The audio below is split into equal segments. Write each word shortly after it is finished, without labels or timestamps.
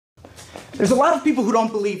There's a lot of people who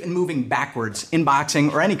don't believe in moving backwards in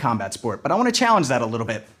boxing or any combat sport, but I want to challenge that a little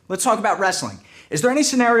bit. Let's talk about wrestling. Is there any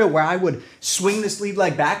scenario where I would swing this lead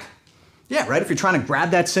leg back? Yeah, right? If you're trying to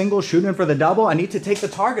grab that single, shoot in for the double, I need to take the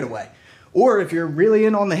target away. Or if you're really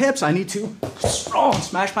in on the hips, I need to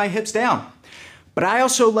smash my hips down. But I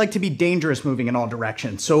also like to be dangerous moving in all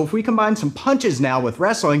directions. So if we combine some punches now with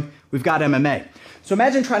wrestling, we've got MMA. So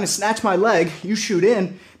imagine trying to snatch my leg, you shoot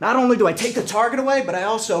in. Not only do I take the target away, but I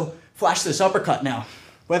also flash this uppercut now.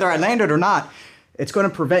 Whether I land it or not, it's going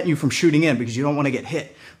to prevent you from shooting in because you don't want to get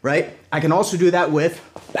hit, right? I can also do that with,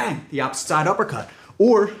 bang, the opposite side uppercut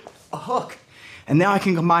or a hook. And now I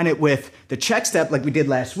can combine it with the check step like we did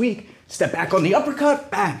last week. Step back on the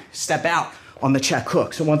uppercut, bang, step out on the check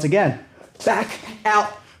hook. So once again, back,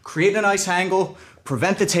 out, create a nice angle,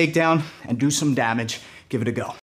 prevent the takedown, and do some damage. Give it a go.